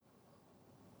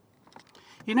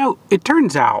It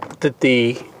turns out that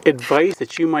the advice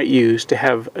that you might use to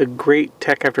have a great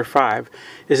Tech After 5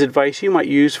 is advice you might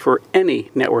use for any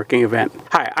networking event.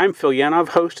 Hi, I'm Phil Yanov,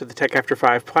 host of the Tech After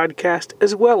 5 podcast,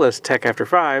 as well as Tech After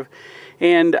 5,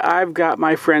 and I've got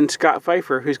my friend Scott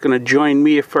Pfeiffer who's going to join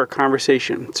me for a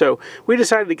conversation. So we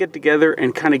decided to get together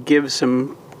and kind of give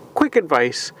some quick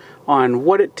advice on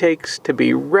what it takes to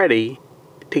be ready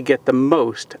to get the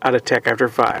most out of Tech After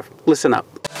 5. Listen up.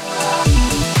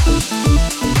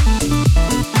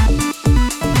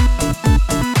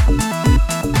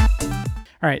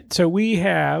 All right, so we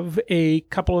have a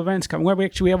couple of events coming. Well, we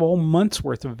have a whole month's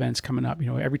worth of events coming up.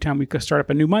 Every time we start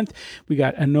up a new month, we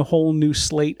got a whole new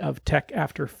slate of Tech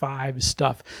After 5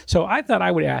 stuff. So I thought I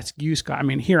would ask you, Scott.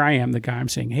 Here I am, the guy. I'm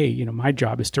saying, hey, my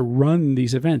job is to run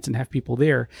these events and have people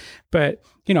there. But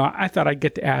I thought I'd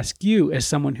get to ask you, as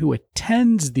someone who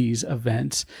attends these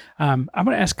events, I'm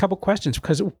going to ask a couple questions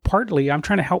because partly I'm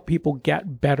trying to help people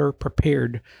get better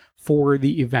prepared for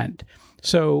the event.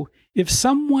 So if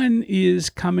someone is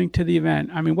coming to the event,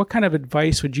 what kind of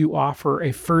advice would you offer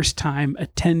a first-time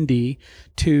attendee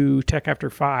to Tech After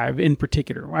 5 in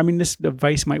particular? This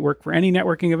advice might work for any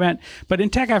networking event, but in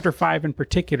Tech After 5 in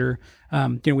particular,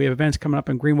 we have events coming up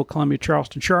in Greenville, Columbia,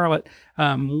 Charleston, Charlotte.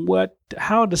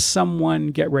 How does someone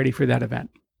get ready for that event?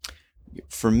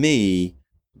 For me,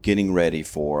 getting ready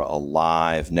for a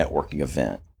live networking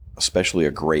event, especially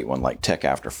a great one like Tech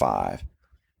After 5,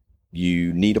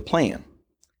 you need a plan.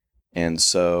 And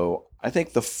so I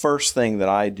think the first thing that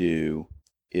I do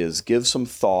is give some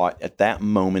thought at that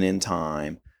moment in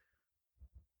time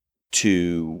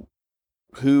to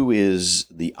who is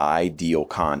the ideal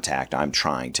contact I'm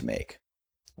trying to make,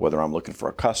 whether I'm looking for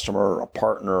a customer or a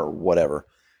partner or whatever.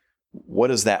 What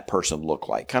does that person look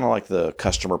like? Kind of like the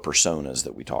customer personas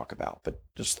that we talk about. But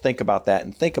just think about that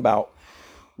and think about,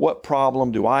 what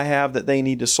problem do I have that they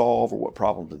need to solve, or what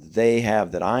problem do they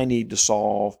have that I need to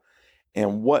solve?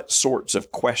 And what sorts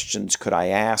of questions could I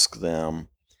ask them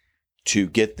to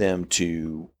get them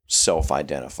to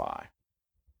self-identify?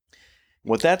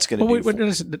 What that's going to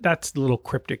do. That's a little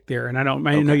cryptic there, and I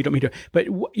know you don't mean to. But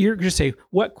you're going to say,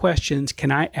 what questions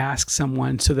can I ask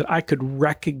someone so that I could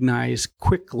recognize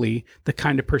quickly the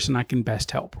kind of person I can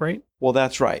best help, right? Well,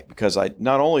 that's right, because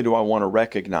not only do I want to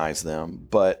recognize them,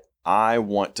 but I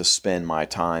want to spend my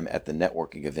time at the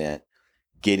networking event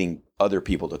getting other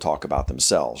people to talk about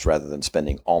themselves rather than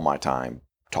spending all my time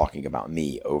talking about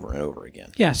me over and over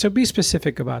again. Yeah, so be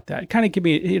specific about that. Kind of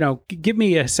give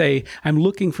me a say, I'm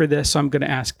looking for this, so I'm going to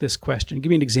ask this question.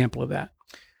 Give me an example of that.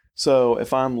 So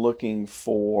if I'm looking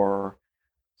for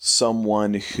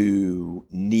someone who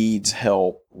needs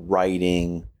help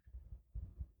writing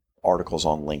articles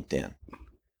on LinkedIn,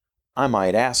 I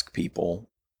might ask people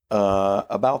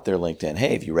about their LinkedIn.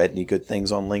 Hey, have you read any good things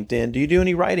on LinkedIn? Do you do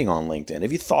any writing on LinkedIn?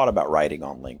 Have you thought about writing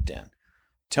on LinkedIn?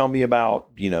 Tell me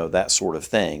about, that sort of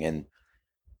thing. And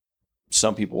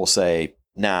some people will say,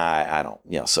 nah, I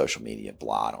don't, social media,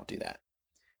 blah, I don't do that.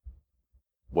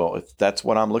 Well, if that's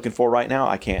what I'm looking for right now,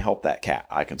 I can't help that cat.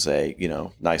 I can say,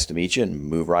 nice to meet you and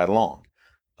move right along.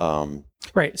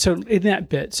 Right. So in that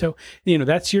bit,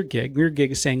 that's your gig. Your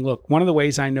gig is saying, look, one of the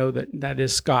ways I know that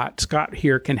is Scott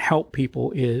here can help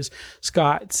people is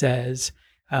Scott says,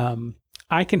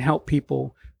 I can help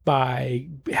people by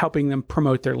helping them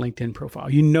promote their LinkedIn profile.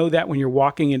 That when you're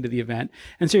walking into the event.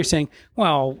 And so you're saying,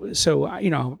 well,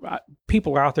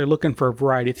 people are out there looking for a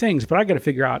variety of things, but I got to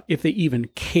figure out if they even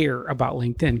care about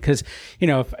LinkedIn. Because,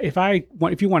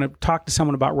 if you want to talk to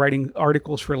someone about writing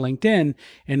articles for LinkedIn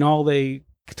and all they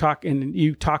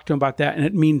you talk to them about that and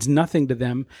it means nothing to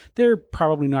them, they're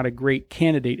probably not a great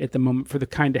candidate at the moment for the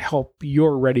kind of help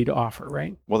you're ready to offer,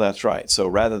 right? Well, that's right. So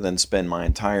rather than spend my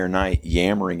entire night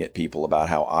yammering at people about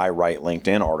how I write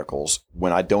LinkedIn articles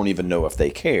when I don't even know if they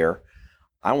care,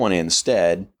 I want to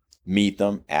instead meet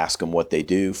them, ask them what they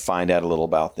do, find out a little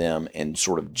about them, and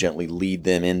sort of gently lead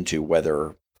them into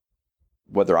whether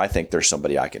I think there's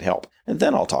somebody I can help. And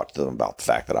then I'll talk to them about the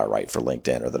fact that I write for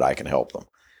LinkedIn or that I can help them.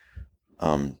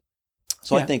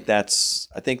 I think that's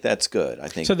good. I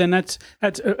think so. Then that's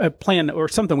a plan or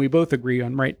something we both agree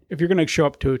on, right? If you're going to show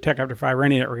up to a Tech After 5 or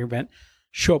any networking event,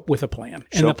 show up with a plan.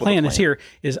 And the plan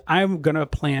is I'm going to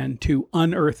plan to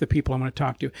unearth the people I'm going to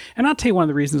talk to. And I'll tell you one of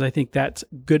the reasons I think that's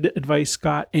good advice,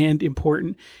 Scott, and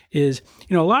important is,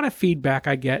 a lot of feedback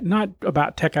I get, not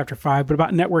about Tech After 5, but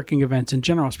about networking events in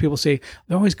general. So people say,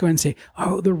 they always go and say,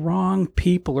 oh, the wrong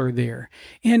people are there.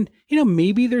 And,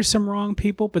 maybe there's some wrong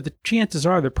people, but the chances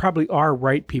are there probably are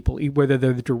right people, whether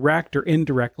they're direct or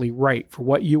indirectly right for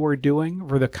what you are doing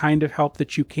or the kind of help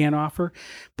that you can offer.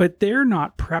 But they're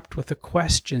not prepped with the questions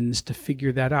questions to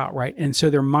figure that out, right? And so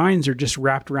their minds are just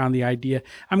wrapped around the idea,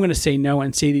 I'm going to say no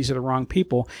and say these are the wrong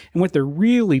people. And what they're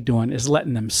really doing is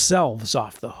letting themselves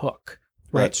off the hook,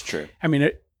 right? That's true. I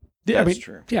mean, That's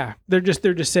true. Yeah, they're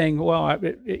just saying, well,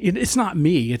 it's not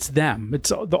me, it's them,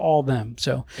 it's all them.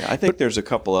 So yeah, I think there's a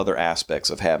couple other aspects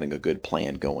of having a good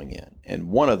plan going in, and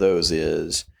one of those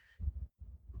is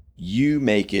you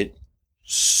make it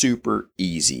super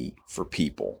easy for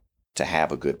people to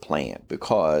have a good plan,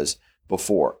 because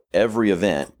before every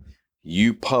event,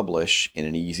 you publish in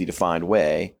an easy to find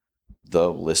way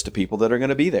the list of people that are going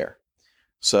to be there.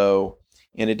 So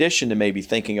in addition to maybe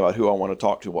thinking about who I want to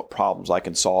talk to, what problems I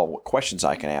can solve, what questions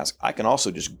I can ask, I can also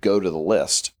just go to the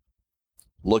list,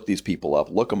 look these people up,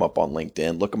 look them up on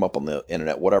LinkedIn, look them up on the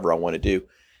internet, whatever I want to do,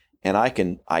 and I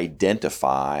can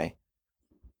identify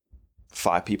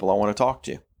 5 people I want to talk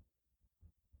to.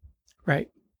 Right.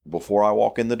 Before I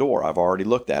walk in the door, I've already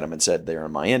looked at them and said they're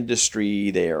in my industry,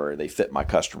 they fit my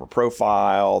customer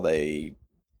profile, they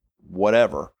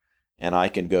whatever, and I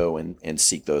can go and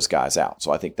seek those guys out.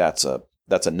 So I think that's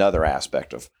another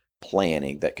aspect of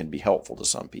planning that can be helpful to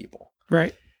some people.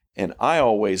 Right. And I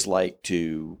always like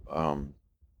to,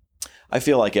 I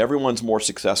feel like everyone's more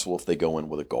successful if they go in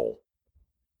with a goal.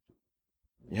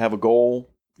 You have a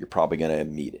goal, you're probably going to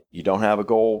meet it. You don't have a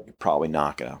goal, you're probably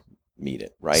not going to meet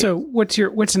it, right? So what's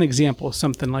an example of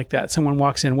something like that? Someone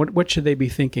walks in, what should they be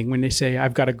thinking when they say,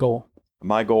 I've got a goal?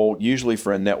 My goal, usually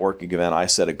for a networking event, I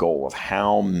set a goal of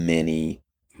how many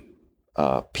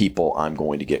people I'm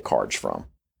going to get cards from.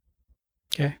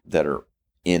 Okay. That are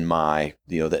in my,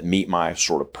 that meet my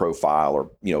sort of profile,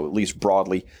 or, at least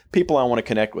broadly, people I want to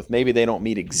connect with. Maybe they don't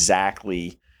meet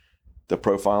exactly the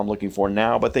profile I'm looking for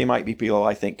now, but they might be people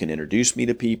I think can introduce me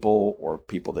to people, or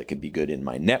people that can be good in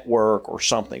my network or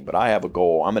something. But I have a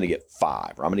goal. I'm going to get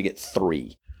 5, or I'm going to get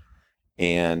 3.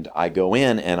 And I go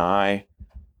in and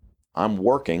I'm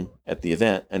working at the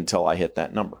event until I hit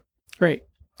that number. Great.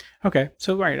 Okay.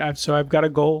 So, right. So I've got a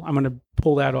goal. I'm going to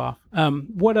pull that off.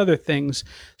 What other things?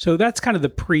 So that's kind of the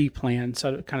pre-plan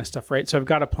kind of stuff, right? So I've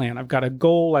got a plan. I've got a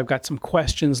goal. I've got some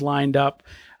questions lined up.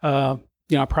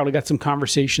 I probably got some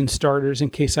conversation starters in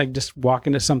case I just walk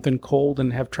into something cold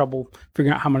and have trouble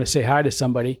figuring out how I'm going to say hi to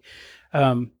somebody.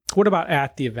 What about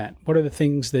at the event? What are the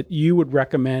things that you would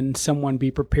recommend someone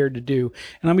be prepared to do?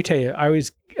 And let me tell you, I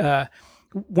always,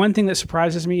 one thing that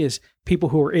surprises me is people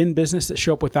who are in business that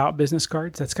show up without business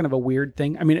cards. That's kind of a weird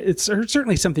thing. I mean, it's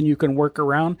certainly something you can work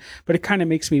around, but it kind of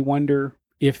makes me wonder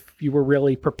if you were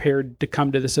really prepared to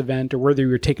come to this event, or whether you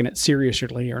were taking it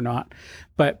seriously or not.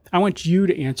 But I want you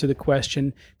to answer the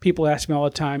question. People ask me all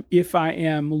the time, if I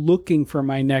am looking for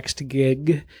my next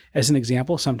gig, as an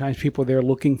example, sometimes people, they're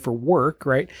looking for work,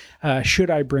 right? Should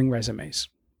I bring resumes?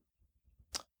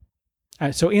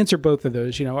 So answer both of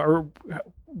those, or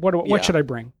what should I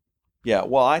bring? Yeah,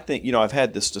 well, I think, I've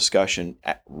had this discussion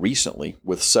recently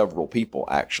with several people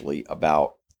actually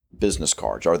about business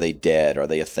cards. Are they dead? Are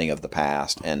they a thing of the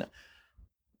past? And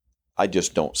I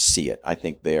just don't see it. I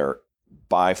think they're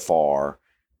by far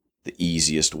the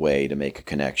easiest way to make a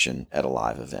connection at a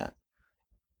live event.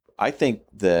 I think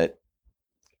that,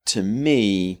 to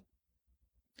me,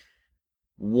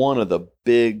 one of the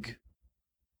big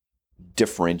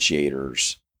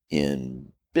differentiators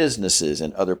in businesses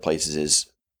and other places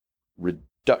is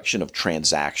reduction of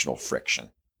transactional friction.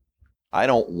 I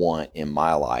don't want in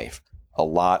my life a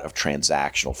lot of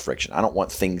transactional friction. I don't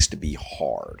want things to be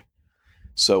hard.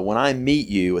 So when I meet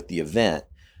you at the event,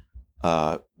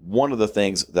 one of the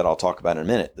things that I'll talk about in a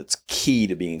minute that's key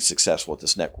to being successful at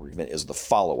this networking event is the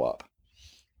follow-up.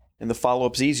 And the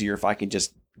follow-up's easier if I can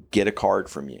just get a card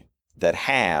from you that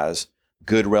has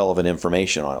good relevant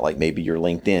information on it, like maybe your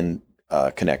LinkedIn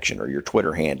connection, or your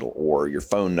Twitter handle, or your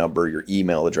phone number, your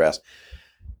email address.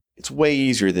 It's way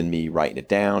easier than me writing it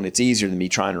down. It's easier than me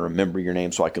trying to remember your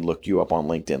name so I can look you up on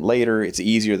LinkedIn later. It's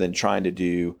easier than trying to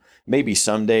do, maybe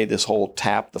someday this whole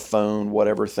tap the phone,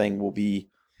 whatever thing will be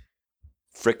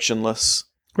frictionless.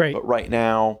 Right. But right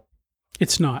now,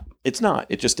 it's not. It's not.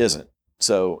 It just isn't.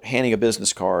 So handing a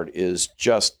business card is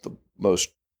just the most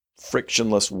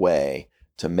frictionless way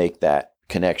to make that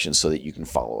connection so that you can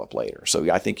follow up later.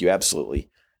 So I think you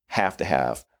absolutely have to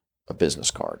have a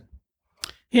business card.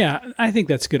 Yeah, I think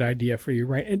that's a good idea for you,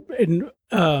 right? And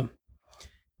there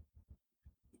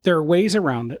are ways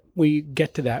around it. We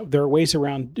get to that. There are ways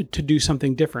around to do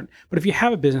something different. But if you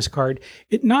have a business card,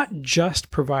 it not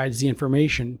just provides the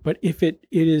information, but if it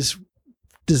is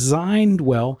designed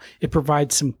well, it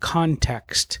provides some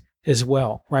context as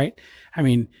well, right? I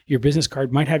mean, your business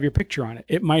card might have your picture on it.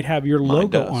 It might have your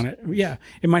logo on it. Yeah.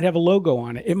 It might have a logo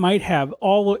on it. It might have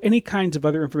any kinds of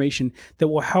other information that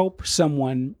will help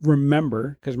someone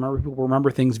remember, because remember, people remember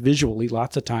things visually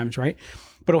lots of times, right?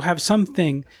 But it'll have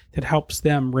something that helps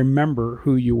them remember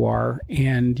who you are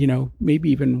and,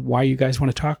 maybe even why you guys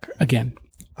want to talk again.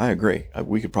 I agree.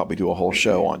 We could probably do a whole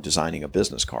show on designing a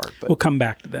business card. But we'll come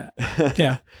back to that.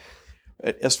 Yeah.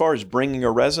 As far as bringing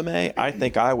a resume, I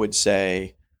think I would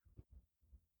say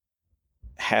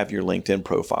have your LinkedIn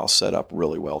profile set up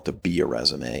really well to be a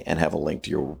resume, and have a link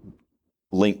to your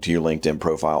LinkedIn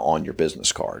profile on your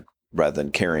business card rather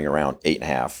than carrying around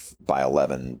 8.5 by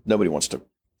 11.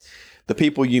 The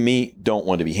people you meet don't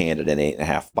want to be handed an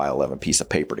 8.5 by 11 piece of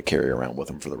paper to carry around with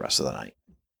them for the rest of the night.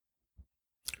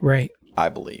 Right. I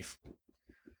believe.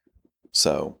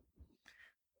 So,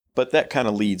 but that kind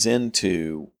of leads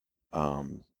into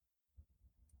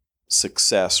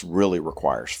success really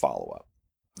requires follow-up.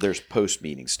 There's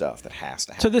post-meeting stuff that has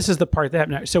to happen. So this is the part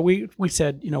that, so we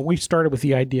said, we started with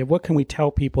the idea of what can we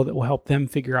tell people that will help them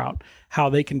figure out how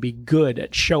they can be good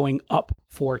at showing up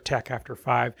for Tech After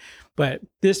 5. But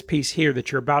this piece here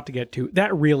that you're about to get to,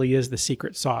 that really is the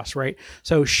secret sauce, right?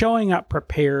 So showing up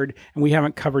prepared, and we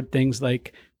haven't covered things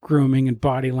like grooming and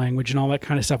body language and all that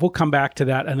kind of stuff. We'll come back to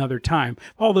that another time.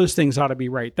 All those things ought to be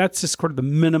right. That's just sort of the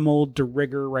minimal de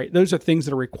rigueur, right? Those are things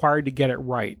that are required to get it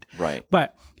right. Right.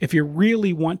 But if you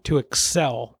really want to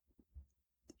excel,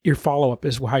 your follow-up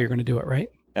is how you're going to do it, right?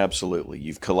 Absolutely.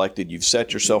 You've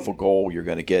set yourself a goal. You're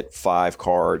going to get 5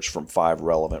 cards from 5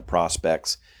 relevant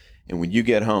prospects. And when you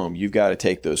get home, you've got to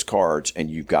take those cards and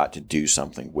you've got to do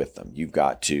something with them. You've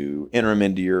got to enter them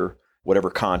into your whatever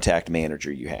contact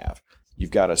manager you have. You've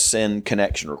got to send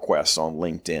connection requests on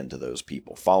LinkedIn to those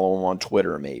people, follow them on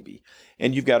Twitter maybe.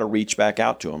 And you've got to reach back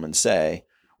out to them and say,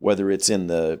 whether it's in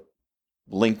the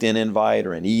LinkedIn invite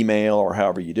or an email or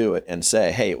however you do it, and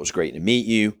say, hey, it was great to meet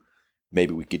you.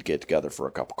 Maybe we could get together for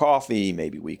a cup of coffee.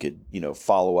 Maybe we could,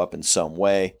 follow up in some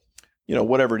way.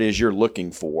 Whatever it is you're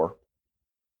looking for.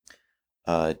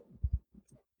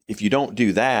 If you don't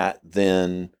do that,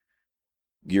 then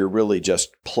you're really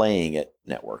just playing at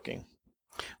networking.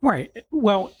 Right.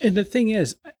 Well, and the thing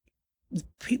is,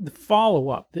 the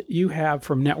follow-up that you have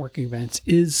from networking events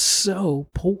is so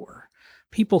poor.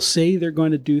 People say they're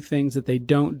going to do things that they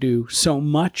don't do so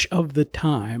much of the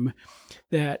time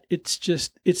that it's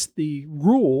the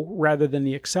rule rather than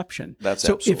the exception. That's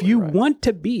so absolutely if you right. want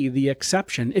to be the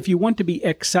exception, if you want to be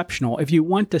exceptional, if you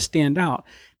want to stand out,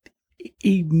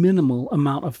 a minimal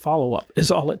amount of follow-up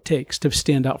is all it takes to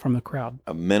stand out from the crowd.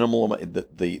 A minimal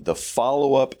amount. The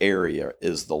follow-up area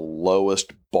is the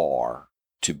lowest bar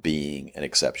to being an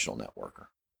exceptional networker.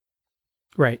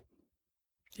 Right.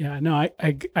 Yeah, no, I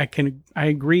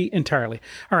agree entirely.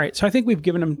 All right, so I think we've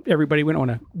given everybody, we don't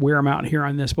want to wear them out here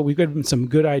on this, but we've given them some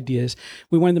good ideas.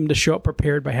 We want them to show up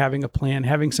prepared by having a plan,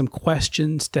 having some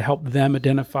questions to help them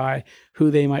identify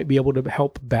who they might be able to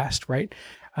help best, right?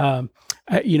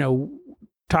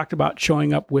 Talked about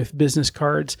showing up with business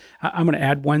cards. I'm going to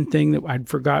add one thing that I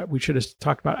forgot we should have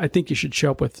talked about. I think you should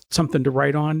show up with something to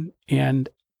write on and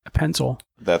a pencil.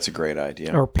 That's a great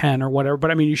idea. Or pen or whatever.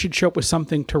 But you should show up with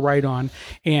something to write on.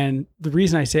 And the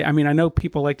reason I say, I know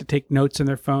people like to take notes in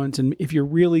their phones. And if you're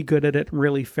really good at it and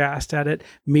really fast at it,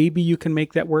 maybe you can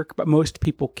make that work, but most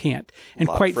people can't. And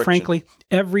quite frankly,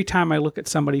 every time I look at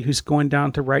somebody who's going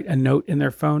down to write a note in their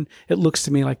phone, it looks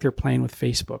to me like they're playing with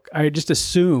Facebook. I just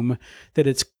assume that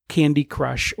it's Candy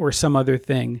Crush or some other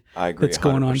thing I agree, that's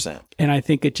going 100%. on. And I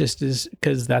think it just is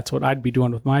because that's what I'd be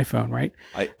doing with my phone, right?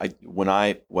 When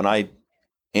I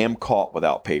am caught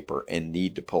without paper and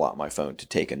need to pull out my phone to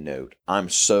take a note, I'm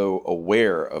so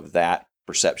aware of that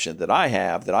perception that I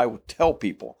have that I would tell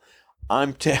people,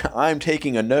 I'm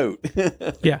taking a note.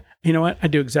 Yeah. You know what? I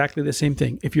do exactly the same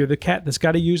thing. If you're the cat that's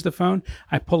got to use the phone,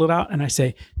 I pull it out and I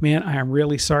say, man, I am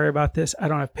really sorry about this. I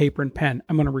don't have paper and pen.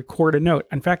 I'm going to record a note.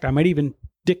 In fact, I might even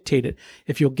dictate it.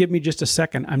 If you'll give me just a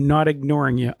second, I'm not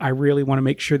ignoring you. I really want to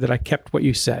make sure that I kept what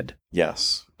you said.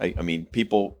 Yes.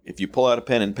 People, if you pull out a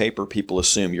pen and paper, people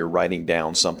assume you're writing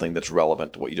down something that's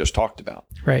relevant to what you just talked about.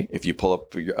 Right. If you pull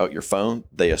out your phone,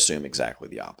 they assume exactly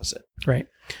the opposite. Right.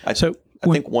 I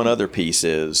think one other piece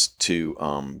is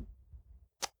to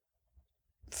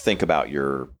think about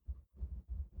your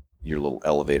little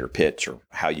elevator pitch or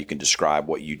how you can describe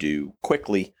what you do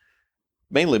quickly,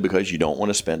 mainly because you don't want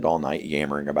to spend all night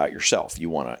yammering about yourself.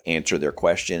 You want to answer their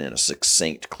question in a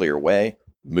succinct, clear way,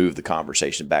 move the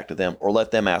conversation back to them, or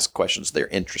let them ask questions they're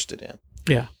interested in.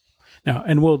 Yeah. No,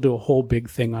 and we'll do a whole big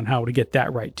thing on how to get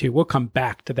that right too. We'll come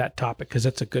back to that topic because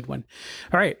that's a good one.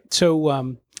 All right.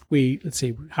 So let's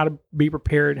see, how to be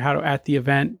prepared, how to at the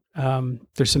event.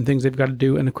 There's some things they've got to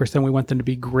do. And of course, then we want them to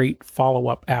be great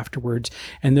follow-up afterwards.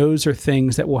 And those are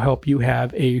things that will help you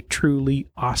have a truly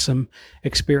awesome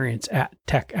experience at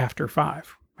Tech After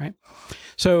 5, right?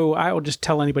 So I will just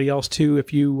tell anybody else too,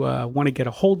 if you want to get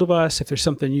a hold of us, if there's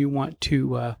something you want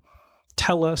to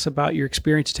tell us about your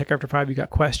experience at Tech After 5, you got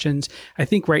questions. I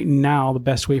think right now the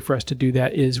best way for us to do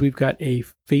that is we've got a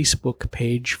Facebook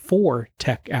page for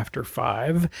Tech After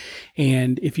 5.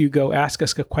 And if you go ask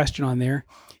us a question on there,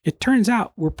 it turns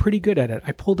out we're pretty good at it.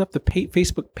 I pulled up the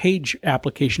Facebook page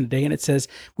application today and it says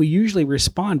we usually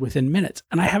respond within minutes.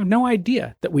 And I have no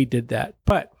idea that we did that.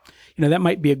 But, that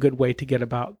might be a good way to get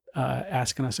about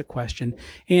asking us a question.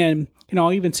 And,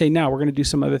 I'll even say now we're going to do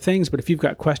some other things, but if you've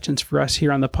got questions for us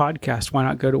here on the podcast, why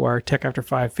not go to our Tech After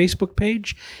 5 Facebook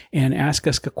page and ask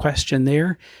us a question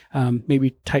there.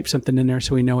 Maybe type something in there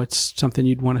so we know it's something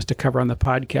you'd want us to cover on the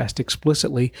podcast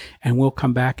explicitly, and we'll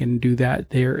come back and do that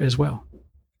there as well.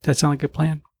 Does that sound like a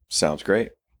plan? Sounds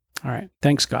great. All right.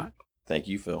 Thanks, Scott. Thank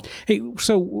you, Phil. Hey,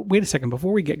 so wait a second.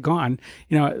 Before we get gone,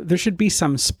 there should be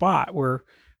some spot where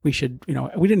we should,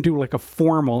 we didn't do like a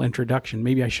formal introduction.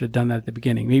 Maybe I should have done that at the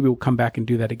beginning. Maybe we'll come back and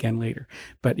do that again later.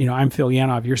 But, I'm Phil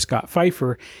Yanov. You're Scott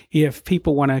Pfeiffer. If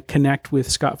people want to connect with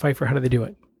Scott Pfeiffer, how do they do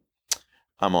it?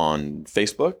 I'm on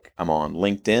Facebook. I'm on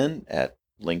LinkedIn at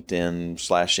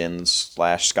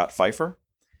LinkedIn/n/Scott Pfeiffer.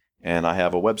 And I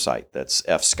have a website that's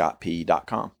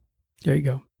fscottp.com. There you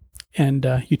go. And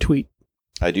you tweet.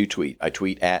 I do tweet. I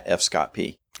tweet at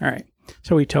fscottp. All right.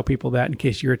 So we tell people that in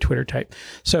case you're a Twitter type.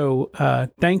 So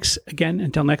thanks again.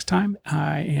 Until next time,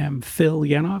 I am Phil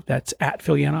Yanov. That's at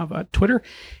Phil Yanov on Twitter.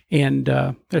 And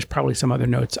there's probably some other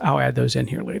notes. I'll add those in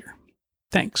here later.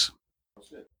 Thanks. That's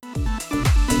good.